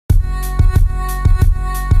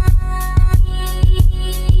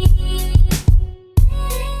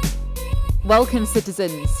Welcome,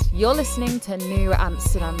 citizens. You're listening to New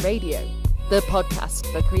Amsterdam Radio, the podcast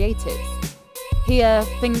for creatives. Here,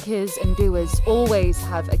 thinkers and doers always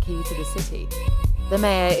have a key to the city. The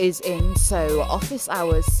mayor is in, so office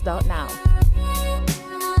hours start now.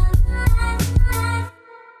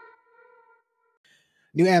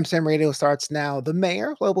 New Amsterdam Radio starts now. The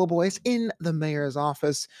mayor, Global Voice, in the mayor's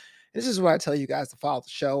office. This is what I tell you guys to follow the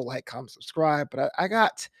show, like, comment, subscribe. But I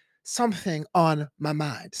got something on my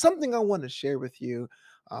mind, something I want to share with you.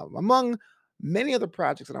 Among many other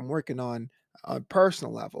projects that I'm working on a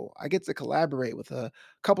personal level, I get to collaborate with a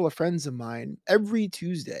couple of friends of mine every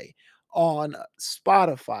Tuesday on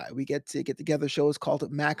Spotify. We get together shows called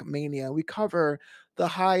Mac Mania. We cover the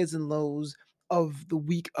highs and lows of the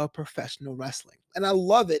week of professional wrestling. And I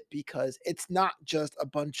love it because it's not just a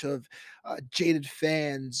bunch of jaded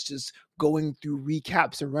fans just going through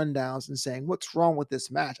recaps and rundowns and saying, what's wrong with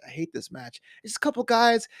this match? I hate this match. It's a couple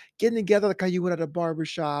guys getting together like how you would at a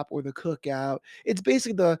barbershop or the cookout. It's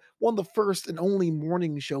basically one of the first and only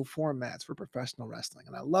morning show formats for professional wrestling.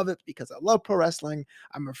 And I love it because I love pro wrestling.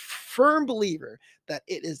 I'm a firm believer that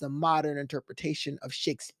it is the modern interpretation of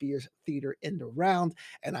Shakespeare's theater in the round.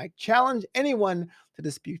 And I challenge anyone to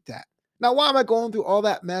dispute that. Now, why am I going through all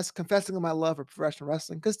that mess, confessing my love for professional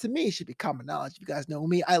wrestling? Because to me, it should be common knowledge. You guys know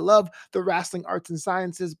me. I love the wrestling arts and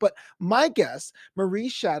sciences, but my guest, Marie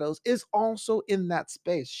Shadows, is also in that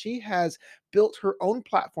space. She has built her own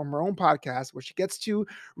platform, her own podcast, where she gets to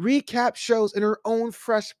recap shows in her own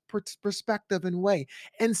fresh perspective and way,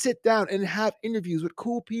 and sit down and have interviews with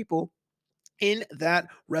cool people in that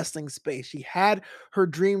wrestling space. She had her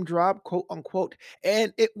dream job, quote unquote,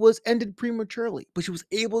 and it was ended prematurely, but she was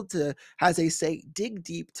able to, as they say, dig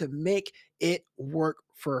deep to make it work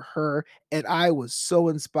for her. And I was so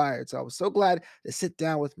inspired. So I was so glad to sit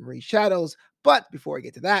down with Marie Shadows. But before I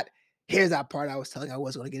get to that, here's that part I was telling you I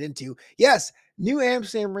was going to get into. Yes, New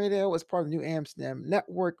Amsterdam Radio is part of the New Amsterdam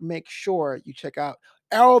Network. Make sure you check out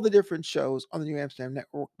all the different shows on the New Amsterdam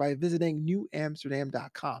Network by visiting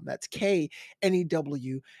newamsterdam.com. That's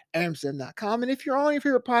KNEW Amsterdam.com. And if you're on your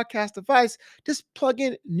favorite podcast device, just plug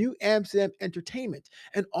in New Amsterdam Entertainment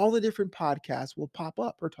and all the different podcasts will pop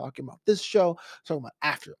up. We're talking about this show, talking about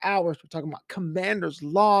After Hours, we're talking about Commander's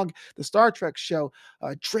Log, the Star Trek show,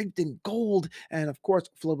 Draped in Gold, and of course,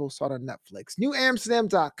 Flowable Start on Netflix.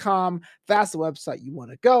 newamsterdam.com, that's the website you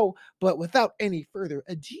want to go. But without any further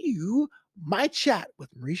ado, my chat with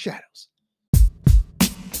Marie Shadows.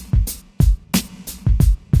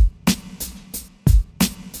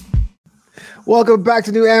 Welcome back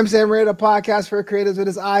to New Amsterdam Radio, podcast for creatives. It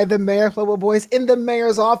is I, the mayor, Global Voice, in the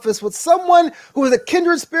mayor's office with someone who is a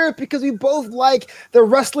kindred spirit because we both like the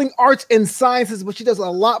wrestling arts and sciences, but she does a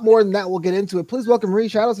lot more than that. We'll get into it. Please welcome Marie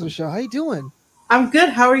Shadows to the show. How you doing? I'm good.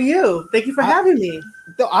 How are you? Thank you for having me.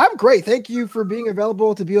 I'm great. Thank you for being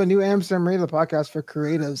available to be on New Amsterdam Radio, the podcast for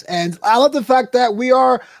creatives. And I love the fact that we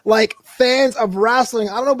are like fans of wrestling.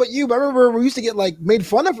 I don't know about you, but I remember we used to get like made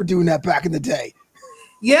fun of for doing that back in the day.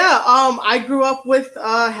 Yeah. I grew up with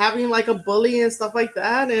having like a bully and stuff like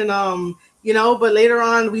that. And, but later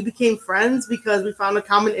on we became friends because we found a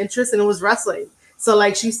common interest and it was wrestling. So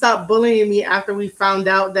like she stopped bullying me after we found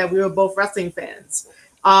out that we were both wrestling fans.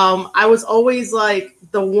 I was always like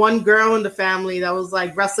the one girl in the family that was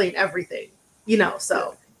like wrestling everything,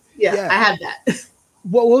 so yeah. I had that.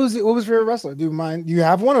 What was your favorite wrestler? Do you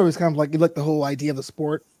have one, or was kind of like you like the whole idea of the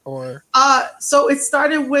sport, or? So it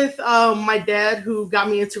started with my dad, who got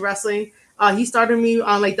me into wrestling. He started me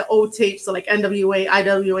on like the old tapes, so like NWA,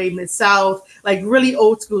 IWA, Mid-South, like really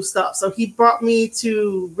old school stuff. So he brought me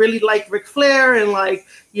to really like Ric Flair and like,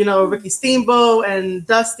 Ricky Steamboat and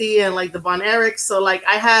Dusty and like the Von Erichs. So like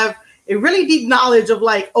I have a really deep knowledge of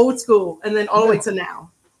like old school and then all the way to now.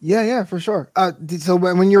 Yeah, for sure. So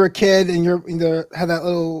when you were a kid and had that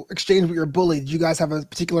little exchange with your bully, did you guys have a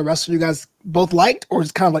particular wrestler you guys both liked, or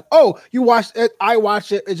just kind of like, oh, you watched it, I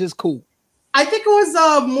watched it, it's just cool? I think it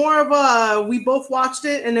was more of we both watched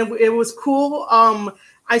it and it was cool.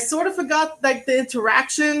 I sort of forgot like the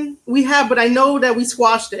interaction we had, but I know that we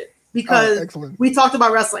squashed it because we talked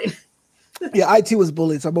about wrestling. Yeah, I too was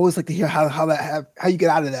bullied, so I'm always like to hear how you get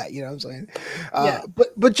out of that. You know what I'm saying?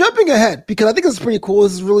 But jumping ahead, because I think this is pretty cool.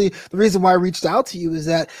 This is really the reason why I reached out to you, is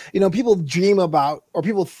that people dream about or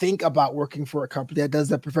people think about working for a company that does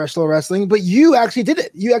that professional wrestling, but you actually did it.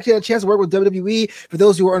 You actually had a chance to work with WWE. For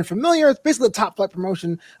those who are unfamiliar, it's basically the top flight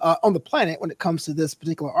promotion on the planet when it comes to this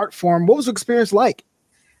particular art form. What was the experience like?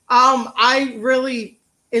 I really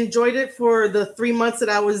enjoyed it for the 3 months that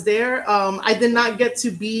I was there. I did not get to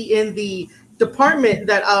be in the department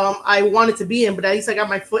that I wanted to be in, but at least I got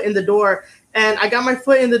my foot in the door. And I got my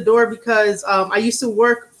foot in the door because I used to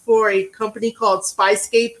work for a company called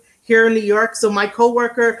Spyscape here in New York. So my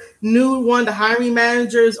coworker knew one of the hiring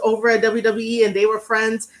managers over at WWE, and they were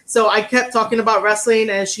friends. So I kept talking about wrestling,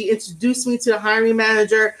 and she introduced me to the hiring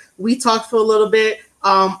manager. We talked for a little bit.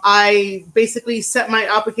 I basically set my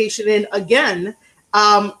application in again,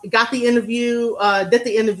 got the interview, did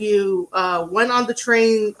the interview, went on the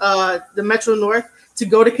train, the Metro North to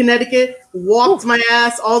go to Connecticut, walked my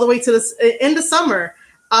ass all the way to in the summer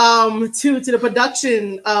to the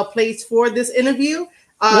production place for this interview.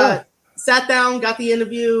 Sat down, got the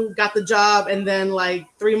interview, got the job, and then like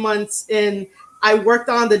 3 months in, I worked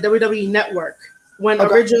on the WWE Network when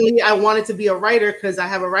originally I wanted to be a writer because I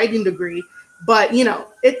have a writing degree, but you know,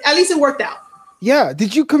 at least it worked out. Yeah.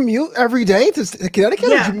 Did you commute every day to Connecticut?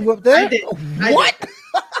 Yeah, did you move up there? I did. What?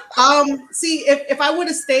 See, if I would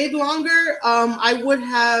have stayed longer, I would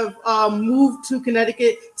have moved to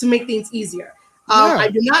Connecticut to make things easier. I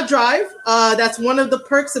do not drive. That's one of the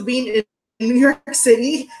perks of being in New York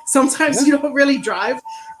City. Sometimes you don't really drive.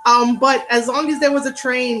 But as long as there was a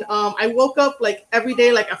train, I woke up like every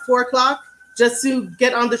day, like at 4 o'clock, just to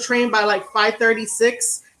get on the train by like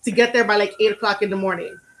 5:36 to get there by like 8 o'clock in the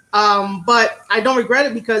morning. But I don't regret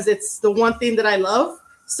it because it's the one thing that I love.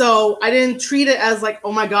 So I didn't treat it as like,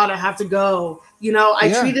 oh my God, I have to go. You know,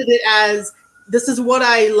 I treated it as, this is what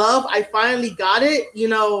I love. I finally got it. You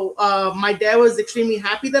know, my dad was extremely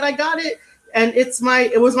happy that I got it. And it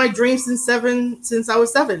was my dream since I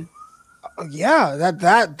was 7. Yeah,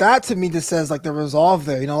 that to me just says like the resolve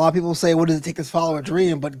there. You know, a lot of people say, what does it take to follow a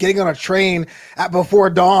dream? But getting on a train at before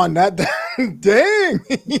dawn, that dang,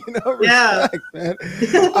 you know, respect,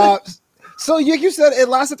 man. So you said it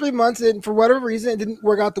lasted 3 months, and for whatever reason, it didn't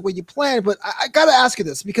work out the way you planned. But I got to ask you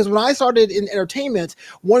this, because when I started in entertainment,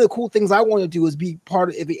 one of the cool things I wanted to do was be part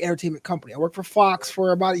of an entertainment company. I worked for Fox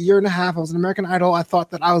for about 1.5 years. I was an American Idol. I thought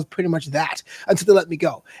that I was pretty much that until they let me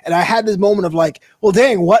go. And I had this moment of like, well,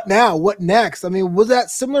 dang, what now? What next? I mean, was that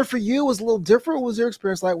similar for you? Was it a little different? What was your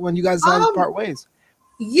experience like when you guys decided to part ways?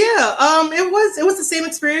 Yeah, it was the same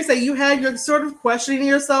experience that you had. You're sort of questioning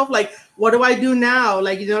yourself, like, what do I do now?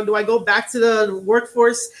 Like, you know, do I go back to the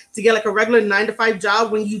workforce to get like a regular 9-to-5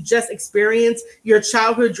 job when you just experienced your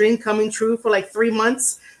childhood dream coming true for like 3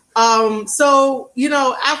 months? So, you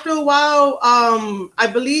know, after a while, I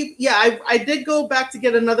believe, I did go back to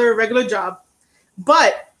get another regular job,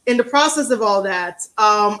 but in the process of all that,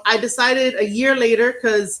 I decided a year later,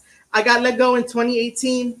 because I got let go in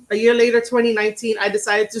 2018. A year later, 2019, I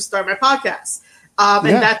decided to start my podcast. And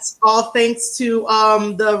that's all thanks to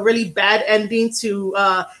the really bad ending to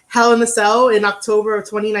Hell in a Cell in October of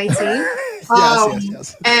 2019.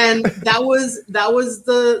 Yes. And that was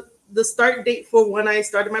the start date for when I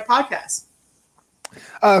started my podcast.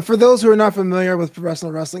 For those who are not familiar with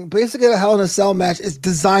professional wrestling, basically a Hell in a Cell match is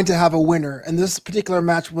designed to have a winner, and this particular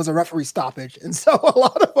match was a referee stoppage, and so a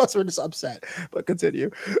lot of us were just upset. But continue.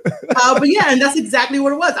 But yeah, and that's exactly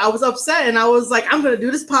what it was. I was upset, and I was like, I'm going to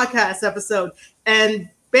do this podcast episode, and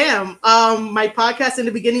bam, my podcast in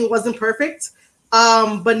the beginning wasn't perfect,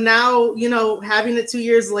 but now, you know, having it 2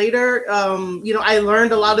 years later, you know, I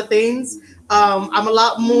learned a lot of things. I'm a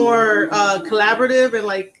lot more collaborative and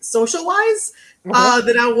like social wise.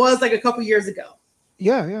 Than I was like a couple years ago.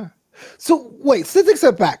 Yeah. So wait, so take a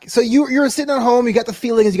step back. So you're sitting at home, you got the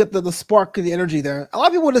feelings, you got the spark and the energy there. A lot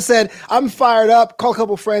of people would have said, I'm fired up, call a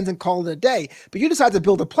couple friends and call it a day. But you decided to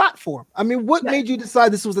build a platform. I mean, what made you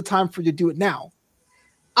decide this was the time for you to do it now?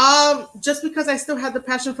 Just because I still had the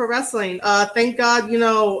passion for wrestling. Thank God, you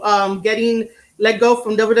know, getting let go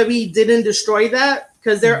from WWE didn't destroy that.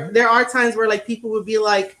 Because there are times where like people would be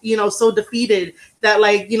like, you know, so defeated that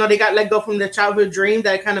like, you know, they got let go from their childhood dream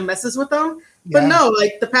that kind of messes with them. But no,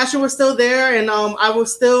 like the passion was still there, and I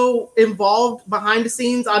was still involved behind the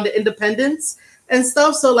scenes on the independents and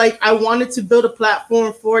stuff. So like I wanted to build a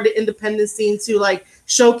platform for the independent scene to like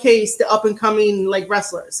showcase the up and coming like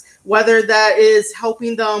wrestlers, whether that is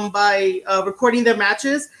helping them by recording their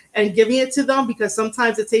matches and giving it to them, because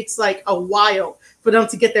sometimes it takes like a while for them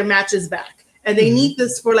to get their matches back. And they need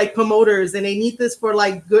this for like promoters, and they need this for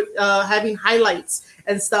like good having highlights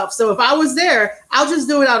and stuff. So if I was there, I'll just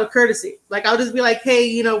do it out of courtesy. Like I'll just be like, hey,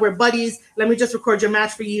 you know, we're buddies. Let me just record your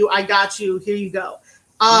match for you. I got you. Here you go.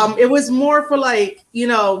 It was more for like, you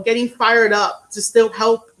know, getting fired up to still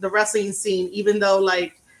help the wrestling scene, even though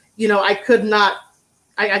like, you know, I could not,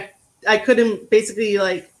 I couldn't basically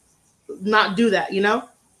like not do that, you know?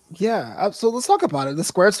 Yeah, so let's talk about it. The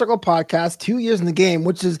Squared Circle podcast, 2 years in the game,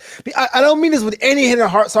 which is, I don't mean this with any hint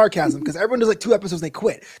of sarcasm, because everyone does like 2 episodes and they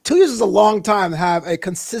quit. 2 years is a long time to have a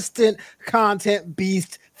consistent content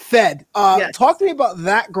beast fed. Talk to me about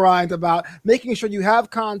that grind, about making sure you have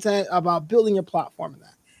content, about building your platform in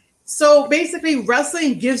that. So basically,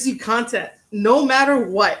 wrestling gives you content no matter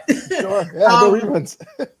what. Sure. Yeah, no reruns.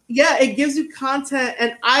 Yeah, it gives you content,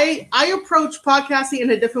 and I approach podcasting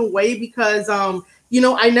in a different way because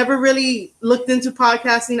I never really looked into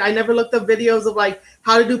podcasting. I never looked up videos of like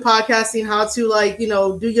how to do podcasting, how to like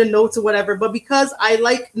do your notes or whatever. But because I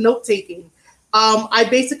like note taking, I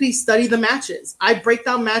basically study the matches. I break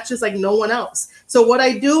down matches like no one else. So what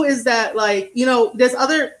I do is that there's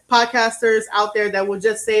other podcasters out there that will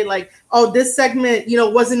just say like, oh, this segment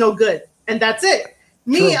wasn't no good, and that's it.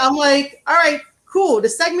 Me, I'm like, all right, cool. The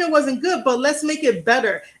segment wasn't good, but let's make it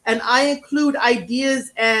better. And I include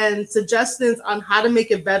ideas and suggestions on how to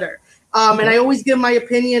make it better. And I always give my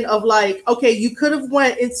opinion of like, okay, you could have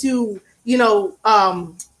went into,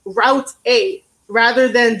 route A rather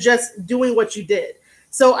than just doing what you did.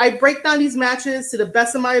 So I break down these matches to the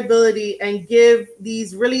best of my ability and give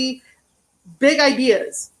these really big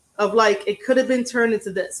ideas of like, it could have been turned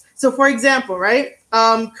into this. So for example, right?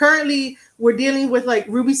 Currently we're dealing with like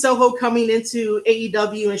Ruby Soho coming into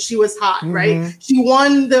AEW and she was hot, right? She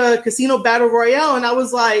won the Casino Battle Royale and I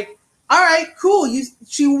was like, all right, cool.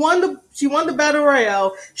 She won the Battle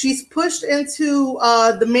Royale. She's pushed into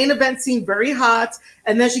the main event scene very hot.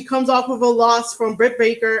 And then she comes off of a loss from Britt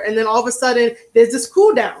Baker. And then all of a sudden there's this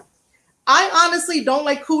cool down. I honestly don't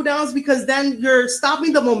like cool downs because then you're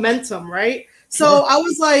stopping the momentum, right? So I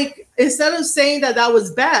was like, instead of saying that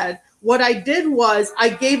was bad, what I did was I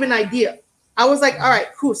gave an idea. I was like, all right,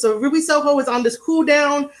 cool. So Ruby Soho is on this cool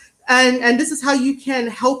down. And this is how you can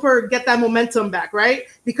help her get that momentum back, right?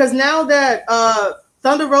 Because now that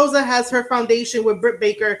Thunder Rosa has her foundation with Britt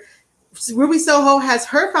Baker, Ruby Soho has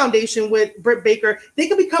her foundation with Britt Baker, they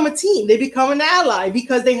can become a team. They become an ally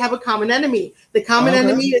because they have a common enemy. The common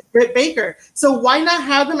enemy is Britt Baker. So why not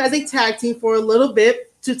have them as a tag team for a little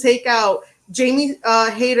bit to take out Jamie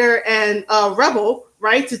Hayter and Rebel,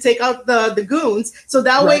 right? To take out the goons. So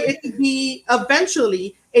that way it could be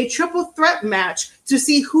eventually a triple threat match to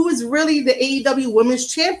see who is really the AEW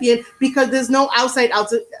Women's Champion because there's no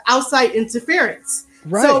outside interference.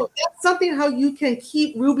 Right. So that's something how you can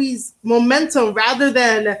keep Ruby's momentum rather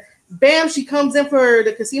than bam, she comes in for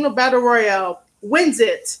the Casino Battle Royale, wins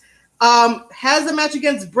it, has a match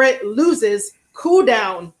against Britt, loses, cool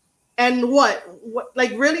down, and what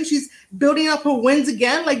like really she's building up her wins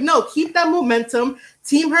again? Like no, keep that momentum,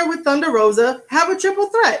 team her with Thunder Rosa, have a triple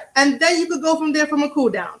threat, and then you could go from there from a cool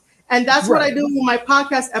down. And that's what I do with my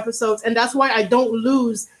podcast episodes, and that's why I don't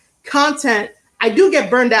lose content. I do get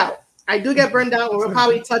burned out. And we'll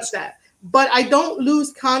probably touch that. But I don't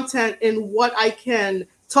lose content in what I can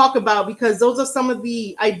talk about because those are some of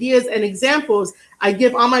the ideas and examples I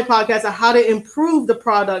give on my podcast of how to improve the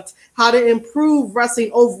product, how to improve wrestling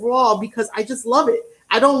overall, because I just love it.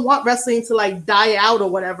 I don't want wrestling to like die out or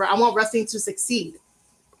whatever. I want wrestling to succeed.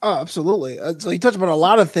 Oh, absolutely. So you touched about a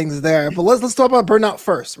lot of things there, but let's talk about burnout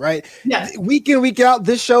first, right? Yeah. Week in, week out,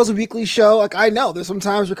 this show's a weekly show. Like I know there's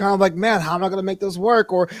sometimes you're kind of like, man, how am I going to make this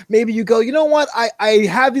work? Or maybe you go, you know what? I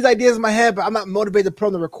have these ideas in my head, but I'm not motivated to put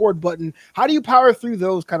on the record button. How do you power through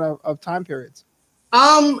those kind of time periods?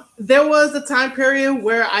 There was a time period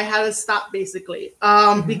where I had to stop basically,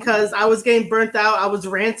 because I was getting burnt out. I was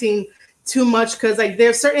ranting too much because like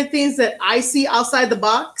there's certain things that I see outside the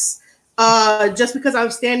box. Just because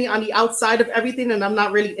I'm standing on the outside of everything and I'm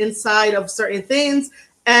not really inside of certain things.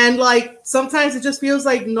 And like, sometimes it just feels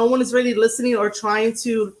like no one is really listening or trying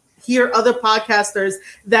to hear other podcasters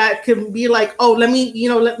that can be like, oh, let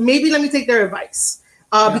me take their advice.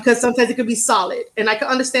 Because sometimes it could be solid. And I can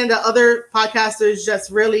understand that other podcasters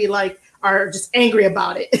just really like are just angry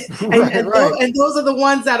about it. And those are the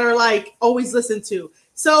ones that are like always listened to.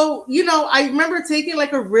 So, I remember taking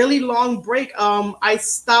like a really long break. I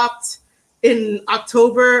stopped in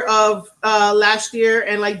October of last year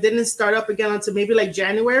and like didn't start up again until maybe like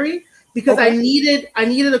January because I needed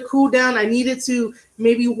a cool down. I needed to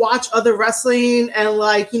maybe watch other wrestling and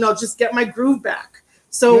like, just get my groove back.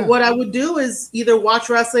 So what I would do is either watch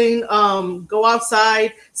wrestling, go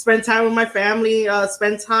outside, spend time with my family,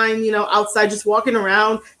 spend time, outside, just walking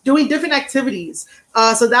around, doing different activities.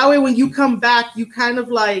 So that way, when you come back, you kind of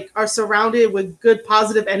like are surrounded with good,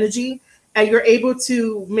 positive energy. And you're able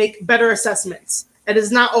to make better assessments. And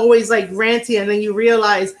it's not always like ranting. And then you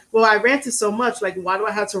realize, well, I ranted so much. Like, why do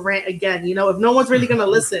I have to rant again? If no one's really going to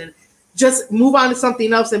listen, just move on to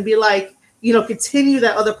something else and be like, continue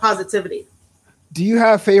that other positivity. Do you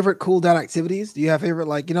have favorite cool down activities? Do you have favorite,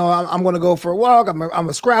 like, I'm going to go for a walk. I'm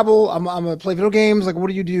a Scrabble. I'm going to play video games. Like, what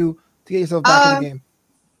do you do to get yourself back in the game?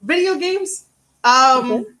 Video games.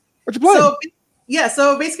 What you play? Yeah,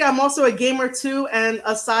 so basically, I'm also a gamer too, and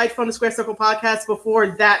aside from the Square Circle podcast, before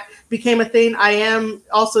that became a thing, I am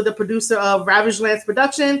also the producer of Ravage Lands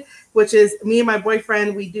Production, which is me and my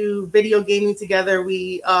boyfriend. We do video gaming together.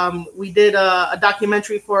 We did a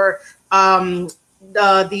documentary for the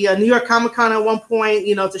New York Comic Con at one point,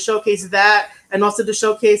 to showcase that, and also to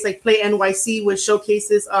showcase like Play NYC, which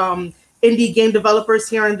showcases indie game developers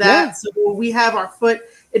here and that. Yeah. So we have our foot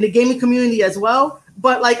in the gaming community as well.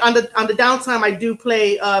 But like on the downtime, I do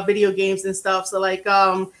play video games and stuff. So like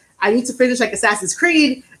I need to finish like Assassin's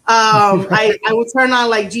Creed. I will turn on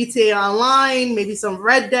like GTA Online, maybe some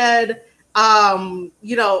Red Dead. I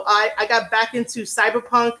got back into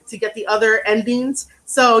Cyberpunk to get the other endings.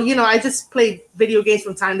 So I just play video games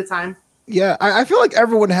from time to time. Yeah, I feel like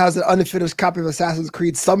everyone has an unfinished copy of Assassin's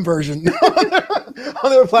Creed, some version on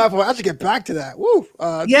their platform. I should get back to that. Woo!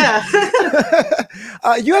 Yeah.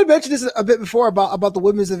 You had mentioned this a bit before about the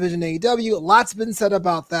women's division AEW. Lots been said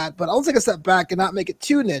about that, but I'll take a step back and not make it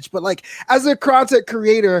too niche. But like, as a content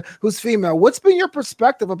creator who's female, what's been your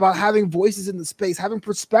perspective about having voices in the space, having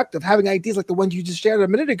perspective, having ideas like the ones you just shared a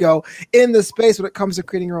minute ago in the space when it comes to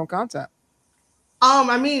creating your own content?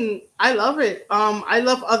 I mean, I love it. I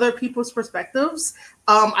love other people's perspectives.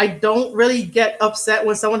 I don't really get upset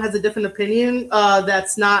when someone has a different opinion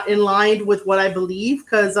that's not in line with what I believe,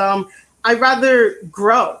 because I'd rather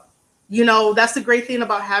grow. That's the great thing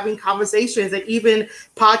about having conversations, and even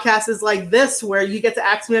podcasts like this, where you get to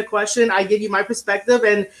ask me a question, I give you my perspective,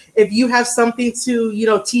 and if you have something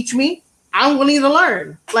to, teach me, I'm willing to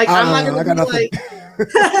learn. Like, I'm not going to be like...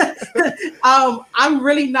 I'm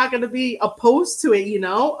really not going to be opposed to it,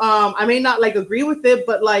 I may not like agree with it,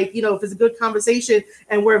 but like, if it's a good conversation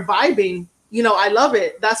and we're vibing, I love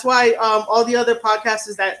it. That's why all the other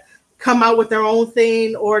podcasters that come out with their own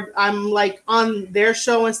thing, or I'm like on their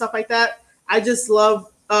show and stuff like that, I just love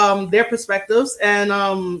their perspectives, and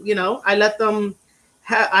I let them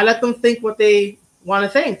think what they want to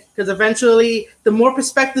think, because eventually the more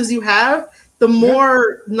perspectives you have, the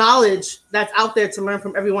more knowledge that's out there to learn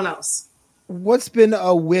from everyone else. What's been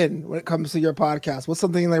a win when it comes to your podcast? What's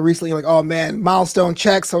something like recently, like, oh man, milestone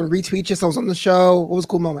check, someone retweet you, someone's on the show? What was a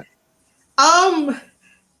cool moment? I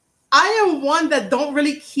am one that don't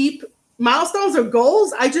really keep milestones or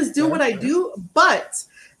goals. I just do what I do. But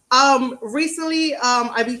recently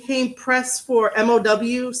I became press for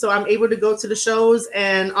MOW, so I'm able to go to the shows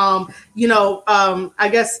and I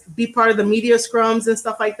guess be part of the media scrums and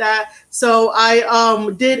stuff like that. So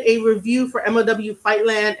I did a review for MOW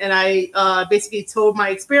Fightland, and I basically told my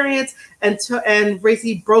experience and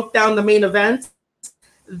basically broke down the main event.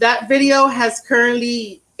 That video has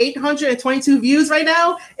currently 822 views right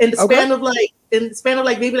now in the span of like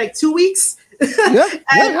maybe like 2 weeks.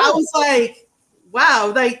 I was like,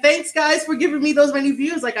 wow, like, thanks guys for giving me those many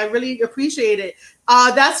views. Like, I really appreciate it.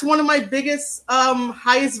 That's one of my biggest,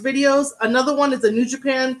 highest videos. Another one is a New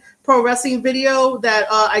Japan Pro Wrestling video that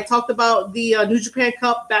I talked about the New Japan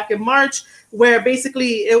Cup back in March, where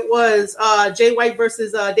basically it was Jay White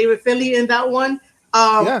versus David Finlay in that one.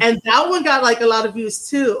 And that one got like a lot of views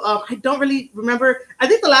too. I don't really remember. I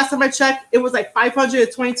think the last time I checked, it was like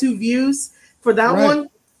 522 views for that one.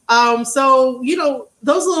 So,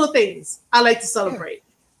 those little things I like to celebrate.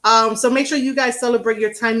 So make sure you guys celebrate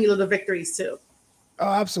your tiny little victories too. Oh,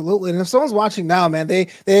 absolutely. And if someone's watching now, man, they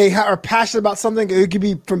are passionate about something. It could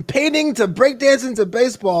be from painting to breakdancing to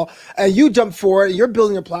baseball, and you jump for it. You're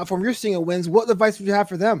building a platform. You're seeing it wins. What advice would you have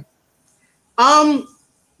for them?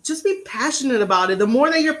 Just be passionate about it. The more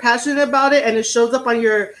that you're passionate about it and it shows up on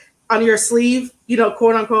your sleeve,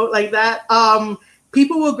 quote unquote, like that,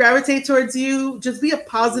 people will gravitate towards you. Just be a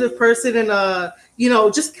positive person and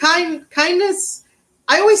just kindness.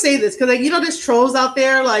 I always say this because there's trolls out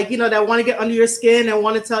there that want to get under your skin and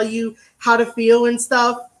want to tell you how to feel and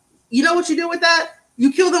stuff. You know what you do with that?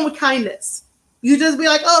 You kill them with kindness. You just be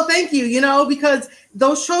like, oh, thank you, because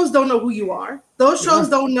those trolls don't know who you are. Those trolls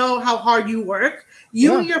don't know how hard you work.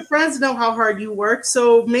 You and your friends know how hard you work.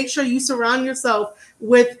 So make sure you surround yourself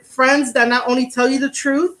with friends that not only tell you the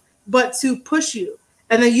truth, but to push you.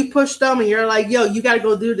 And then you push them and you're like, yo, you got to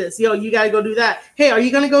go do this. Yo, you got to go do that. Hey, are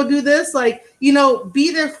you going to go do this?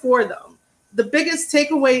 Be there for them. The biggest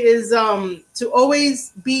takeaway is to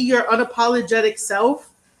always be your unapologetic self,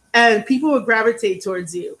 and people will gravitate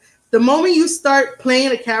towards you. The moment you start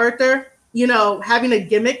playing a character, having a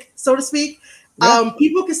gimmick, so to speak,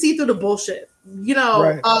 people can see through the bullshit.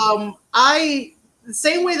 The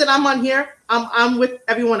same way that I'm on here, I'm with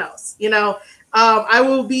everyone else. I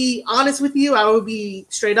will be honest with you. I will be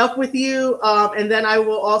straight up with you. And then I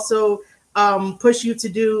will also push you to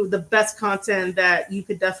do the best content that you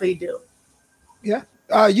could definitely do. Yeah.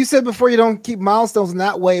 You said before you don't keep milestones in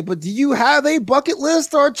that way, but do you have a bucket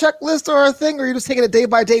list or a checklist or a thing, or are you just taking it day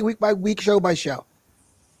by day, week by week, show by show?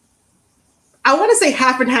 I want to say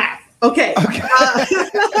half and half. Okay.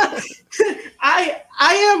 I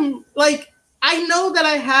am like, I know that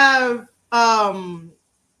I have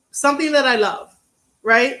something that I love,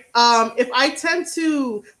 right? If I tend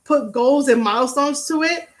to put goals and milestones to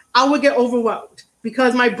it, I would get overwhelmed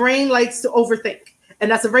because my brain likes to overthink. And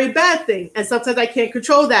that's a very bad thing. And sometimes I can't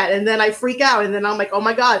control that. And then I freak out. And then I'm like, oh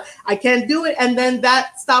my God, I can't do it. And then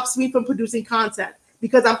that stops me from producing content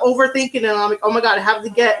because I'm overthinking and I'm like, oh my God, I have to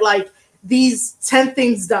get like these 10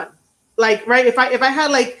 things done. Like, right, if I had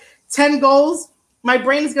like 10 goals, my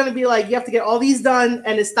brain is going to be like, you have to get all these done.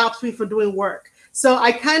 And it stops me from doing work. So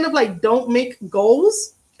I kind of like don't make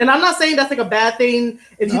goals. And I'm not saying that's like a bad thing.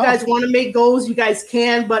 If you guys want to make goals, you guys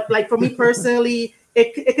can. But like for me personally,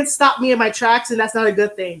 it can stop me in my tracks, and that's not a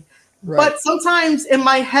good thing. Right. But sometimes in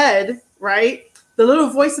my head, right, the little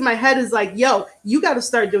voice in my head is like, yo, you got to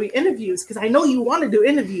start doing interviews because I know you want to do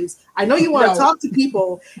interviews. I know you want to talk to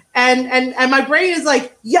people. And my brain is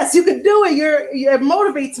like, yes, you can do it. It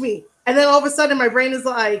motivates me. And then all of a sudden my brain is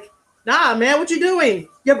like, nah, man, what you doing?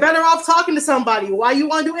 You're better off talking to somebody. Why you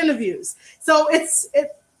want to do interviews? So it's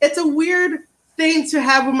a weird thing to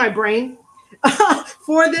have with my brain.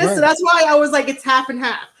 For this, right. So that's why I was like, it's half and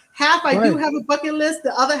half. Half I do have a bucket list.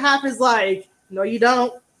 The other half is like, no, you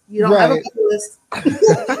don't. You don't have a bucket list.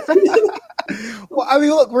 Well, I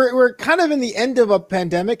mean, look, we're kind of in the end of a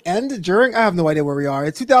pandemic. I have no idea where we are.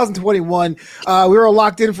 It's 2021. We were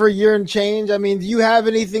locked in for a year and change. I mean, do you have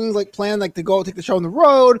anything like planned, like to go take the show on the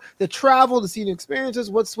road, to travel, to see new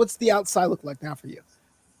experiences? What's the outside look like now for you?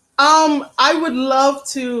 I would love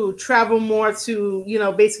to travel more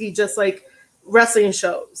to, basically just like wrestling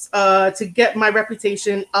shows to get my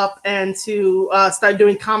reputation up and to start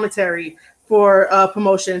doing commentary for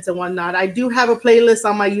promotions and whatnot. I do have a playlist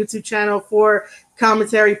on my YouTube channel for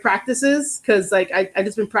commentary practices because like I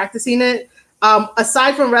just been practicing it.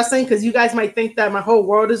 Aside from wrestling, because you guys might think that my whole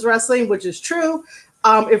world is wrestling, which is true.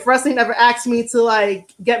 If wrestling ever asks me to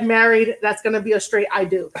like get married, that's gonna be a straight I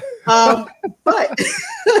do.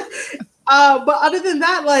 But other than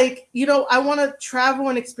that, like, I want to travel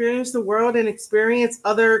and experience the world and experience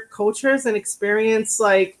other cultures and experience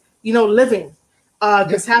like, living.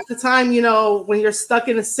 Because half the time, when you're stuck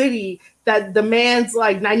in a city that demands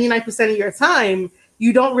like 99% of your time,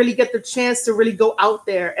 you don't really get the chance to really go out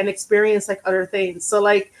there and experience like other things. So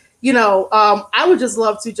like, I would just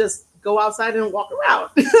love to just go outside and walk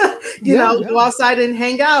around, go outside and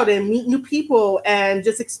hang out and meet new people and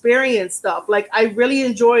just experience stuff. Like I really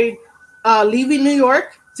enjoyed leaving New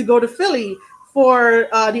York to go to Philly for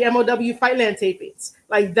the MOW Fightland tapings.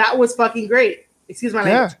 Like that was fucking great. Excuse my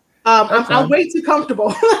language. I'm way too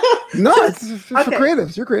comfortable. No, it's for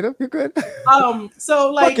creatives. You're creative. You're good.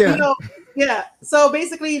 So like, So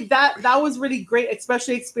basically that was really great,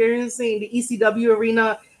 especially experiencing the ECW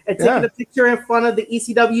arena and taking a picture in front of the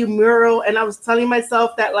ECW mural. And I was telling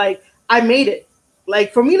myself that like, I made it.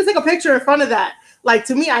 Like for me to take a picture in front of that, like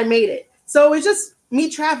to me, I made it. So it's just me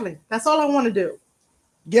traveling. That's all I want to do.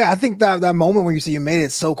 Yeah, I think that moment when you say you made it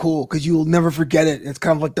is so cool because you'll never forget it. It's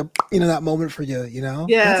kind of like that moment for you, Yeah.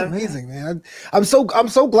 That's amazing, man. I'm so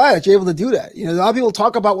glad that you're able to do that. A lot of people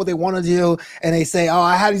talk about what they want to do and they say, oh,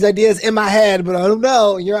 I had these ideas in my head, but I don't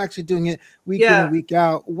know. And you're actually doing it week in and week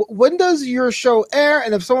out. When does your show air?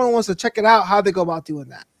 And if someone wants to check it out, how do they go about doing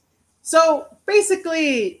that? So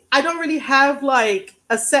basically, I don't really have like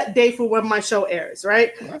a set day for when my show airs,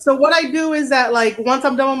 right? So what I do is that like once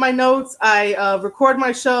I'm done with my notes, I record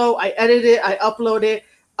my show, I edit it, I upload it.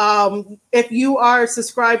 If you are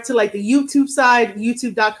subscribed to like the YouTube side,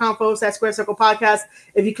 youtube.com/Square Circle Podcast,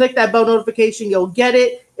 if you click that bell notification, you'll get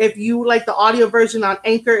it. If you like the audio version on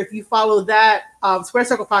Anchor, if you follow that, Square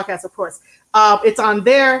Circle Podcast, of course, it's on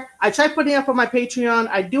there. I try putting it up on my Patreon.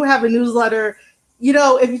 I do have a newsletter.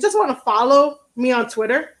 If you just want to follow me on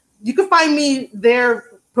Twitter, you can find me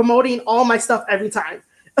there promoting all my stuff every time.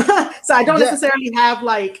 So I don't necessarily have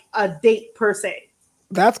like a date per se.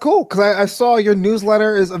 That's cool because I saw your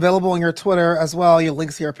newsletter is available on your Twitter as well. Your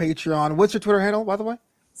links to your Patreon. What's your Twitter handle, by the way?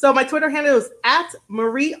 So my Twitter handle is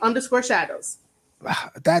 @Marie_Shadows.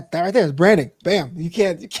 That right there is branding. Bam. You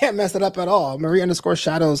can't mess it up at all.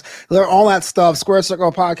 Marie_Shadows. Learn all that stuff. Square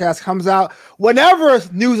Circle Podcast comes out whenever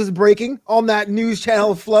news is breaking on that news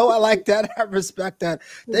channel flow. I like that. I respect that.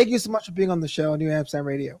 Thank you so much for being on the show, New Amsterdam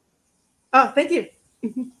Radio. Oh, thank you.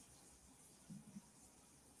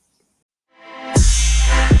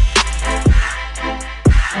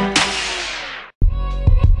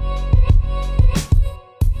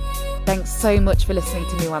 Thanks so much for listening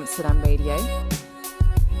to New Amsterdam Radio.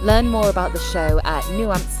 Learn more about the show at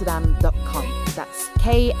newamsterdam.com. That's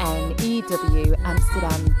KNEW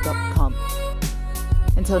Amsterdam.com.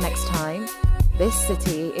 Until next time, this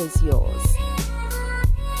city is yours.